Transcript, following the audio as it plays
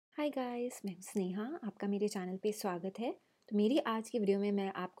Hi guys, मैं हूं स्नेहा। आपका मेरे चैनल पे स्वागत है। तो मेरी आज की वीडियो में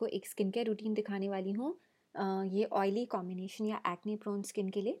मैं आपको एक स्किन केयर रूटीन दिखाने वाली हूँ। ये ऑयली कॉम्बिनेशन या एक्ने प्रोन स्किन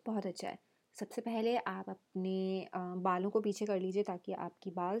के लिए बहुत अच्छा है। सबसे पहले आप अपने बालों को पीछे कर लीजिए ताकि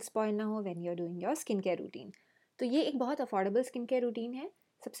आपकी बाल स्पॉइल ना हो when you are doing your skin care routine. तो ये एक बहुत अफोर्डेबल स्किन केयर रूटीन है।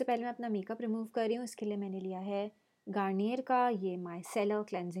 सबसे पहले मैं अपना मेकअप रिमूव कर रही हूँ। इसके लिए मैंने लिया है गार्नियर का ये माइसेलर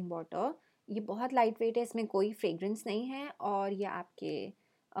क्लेंजिंग वाटर। ये बहुत लाइट वेट है, इसमें कोई फ्रेग्रेंस नहीं है और ये आपके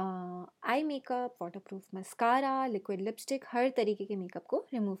eye makeup, waterproof mascara, liquid lipstick, हर तरीके के मेकअप को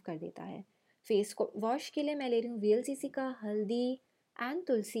रिमूव कर देता है। फेस को वॉश के लिए मैं ले रही हूँ VLCC का हल्दी एंड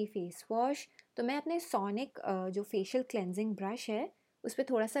तुलसी फेस वॉश। तो मैं अपने सोनिक जो फेशियल क्लेंजिंग ब्रश है उस पर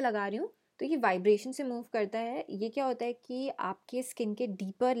थोड़ा सा लगा रही हूँ। तो ये वाइब्रेशन से मूव करता है। ये क्या होता है कि आपके स्किन के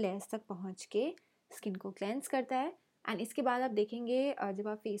डीपर लेयर्स तक पहुँच के स्किन को क्लेंस करता है। एंड इसके बाद आप देखेंगे जब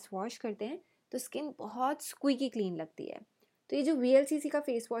आप फेस वॉश करते हैं तो स्किन बहुत स्क्वीकी क्लीन लगती है। तो ये जो VLCC का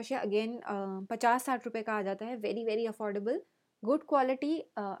फेस वॉश है अगेन 50-60 रुपये का आ जाता है। Very very affordable, good quality.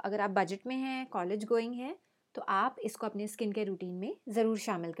 अगर आप बजट में हैं, कॉलेज गोइंग हैं, तो आप इसको अपने स्किन केयर रूटीन में ज़रूर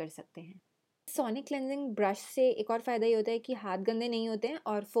शामिल कर सकते हैं। सोनिक क्लेंजिंग ब्रश से एक और फ़ायदा ये होता है कि हाथ गंदे नहीं होते हैं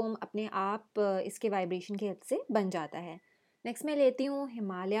और फोम अपने आप इसके वाइब्रेशन की हेल्प से बन जाता है। नेक्स्ट मैं लेती हूँ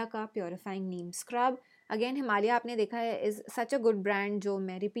हिमालय का प्योरीफाइंग नीम स्क्रब। अगेन हिमालय आपने देखा है is such a good brand जो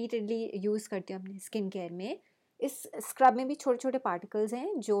मैं रिपीटेडली यूज़ करती हूँ अपने स्किन केयर में। इस स्क्रब में भी छोटे छोटे पार्टिकल्स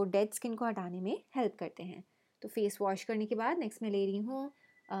हैं जो डेड स्किन को हटाने में हेल्प करते हैं। तो फेस वॉश करने के बाद नेक्स्ट मैं ले रही हूँ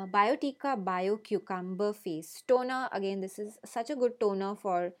बायोटीक का bio cucumber face toner. Again this is such a good toner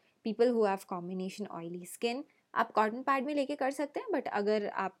for people who have combination oily skin. आप कॉटन पैड में लेके कर सकते हैं, बट अगर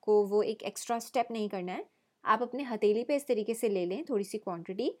आपको वो एक एक्स्ट्रा स्टेप नहीं करना है, आप अपने हथेली पे इस तरीके से ले लें थोड़ी सी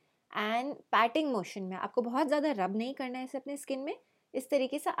क्वांटिटी एंड पैटिंग मोशन में। आपको बहुत ज़्यादा रब नहीं करना है इसे अपने स्किन में। इस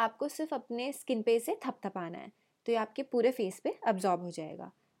तरीके से आपको सिर्फ अपने स्किन पे इसे थपथपाना है, तो ये आपके पूरे फेस पे अब्जॉर्ब हो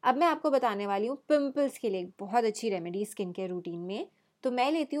जाएगा। अब मैं आपको बताने वाली हूँ पिंपल्स के लिए बहुत अच्छी रेमेडी स्किन केयर रूटीन में। तो मैं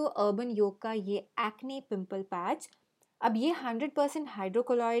लेती हूँ अर्बन योग का ये एक्ने पिंपल पैच। अब ये 100%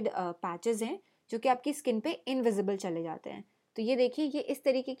 हाइड्रोकोलॉइड पैचेस हैं जो कि आपकी स्किन पे इनविजिबल चले जाते हैं। तो ये देखिए, ये इस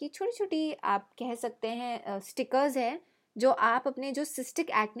तरीके की छोटी छोटी आप कह सकते हैं स्टिकर्स हैं जो आप अपने जो सिस्टिक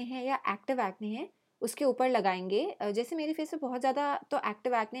एक्ने है या एक्टिव एक्ने है उसके ऊपर लगाएंगे। जैसे मेरे फेस पे बहुत ज़्यादा तो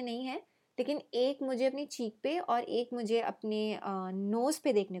एक्टिव एक्ने नहीं है, लेकिन एक मुझे अपनी चीक पे और एक मुझे अपने नोज़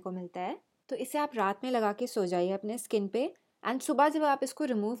पे देखने को मिलता है। तो इसे आप रात में लगा के सो जाइए अपने स्किन पे एंड सुबह जब आप इसको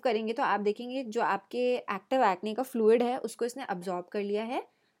रिमूव करेंगे तो आप देखेंगे जो आपके एक्टिव एक्ने का फ्लूइड है उसको इसने अब्जॉर्ब कर लिया है।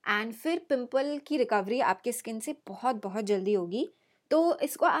 एंड फिर पिंपल की रिकवरी आपके स्किन से बहुत बहुत जल्दी होगी। तो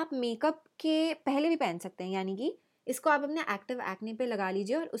इसको आप मेकअप के पहले भी पहन सकते हैं, यानी कि इसको आप अपने एक्टिव एक्ने पे लगा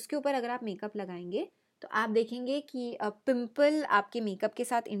लीजिए और उसके ऊपर अगर आप मेकअप लगाएंगे तो आप देखेंगे कि पिंपल आपके मेकअप के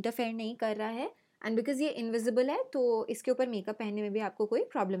साथ इंटरफेयर नहीं कर रहा है। एंड बिकॉज ये इनविजिबल है तो इसके ऊपर मेकअप पहनने में भी आपको कोई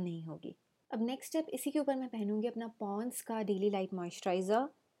प्रॉब्लम नहीं होगी। अब नेक्स्ट स्टेप, इसी के ऊपर मैं पहनूंगी अपना पॉन्ड्स का daily light moisturiser.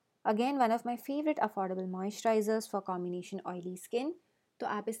 Again one of my favourite affordable moisturisers for combination oily skin. तो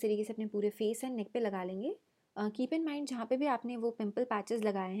आप इस तरीके से अपने पूरे फेस एंड नेक पे लगा लेंगे। कीप इन माइंड जहाँ पे भी आपने वो पिंपल पैचेस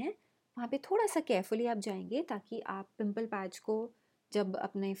लगाए हैं वहाँ पे थोड़ा सा केयरफुली आप जाएंगे ताकि आप पिंपल पैच को जब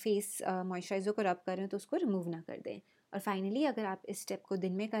अपने फेस मॉइस्चराइज़र को रब कर रहे हैं तो उसको रिमूव ना कर दें। और फाइनली अगर आप इस स्टेप को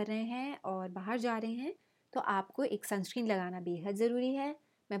दिन में कर रहे हैं और बाहर जा रहे हैं तो आपको एक सनस्क्रीन लगाना बेहद ज़रूरी है।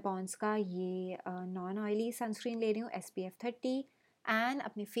 मैं पॉन्ड्स का ये नॉन ऑयली सनस्क्रीन ले रही हूँ SPF 30 एंड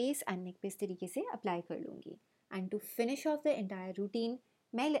अपने फेस एंड नेक पे इस तरीके से अप्लाई कर लूँगी। And to finish off the entire routine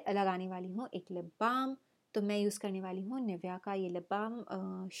मैं लगाने वाली हूँ एक लिप बाम। तो मैं यूज़ करने वाली हूँ निविया का ये लिप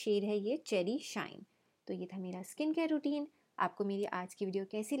बाम, शेड है ये चेरी शाइन। तो ये था मेरा स्किन केयर रूटीन। आपको मेरी आज की वीडियो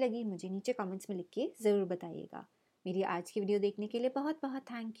कैसी लगी मुझे नीचे कमेंट्स में लिख के ज़रूर बताइएगा। मेरी आज की वीडियो देखने के लिए बहुत बहुत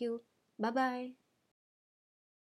थैंक यू। Bye bye.